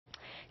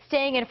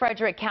Staying in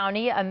Frederick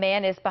County, a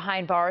man is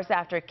behind bars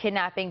after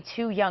kidnapping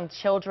 2 young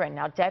children.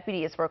 Now,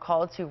 deputies were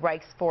called to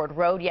Reich's Ford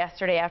Road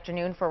yesterday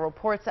afternoon for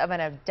reports of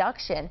an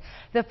abduction.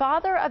 The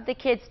father of the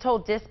kids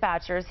told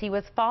dispatchers he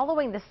was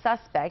following the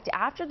suspect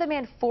after the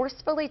man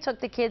forcefully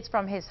took the kids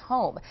from his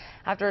home.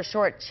 After a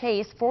short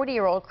chase,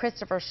 40-year-old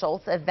Christopher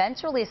Schultz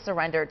eventually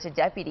surrendered to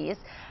deputies.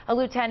 A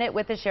lieutenant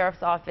with the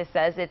sheriff's office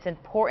says it's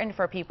important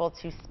for people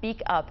to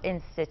speak up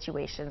in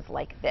situations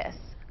like this.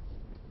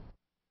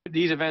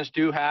 These events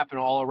do happen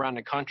all around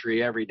the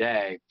country every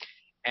day.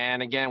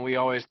 And again, we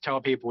always tell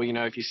people,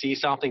 if you see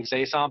something,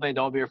 say something.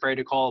 Don't be afraid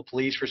to call the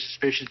police for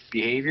suspicious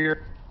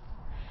behavior.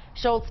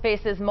 Schultz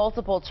faces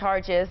multiple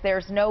charges.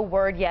 There's no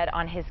word yet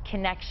on his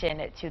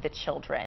connection to the children.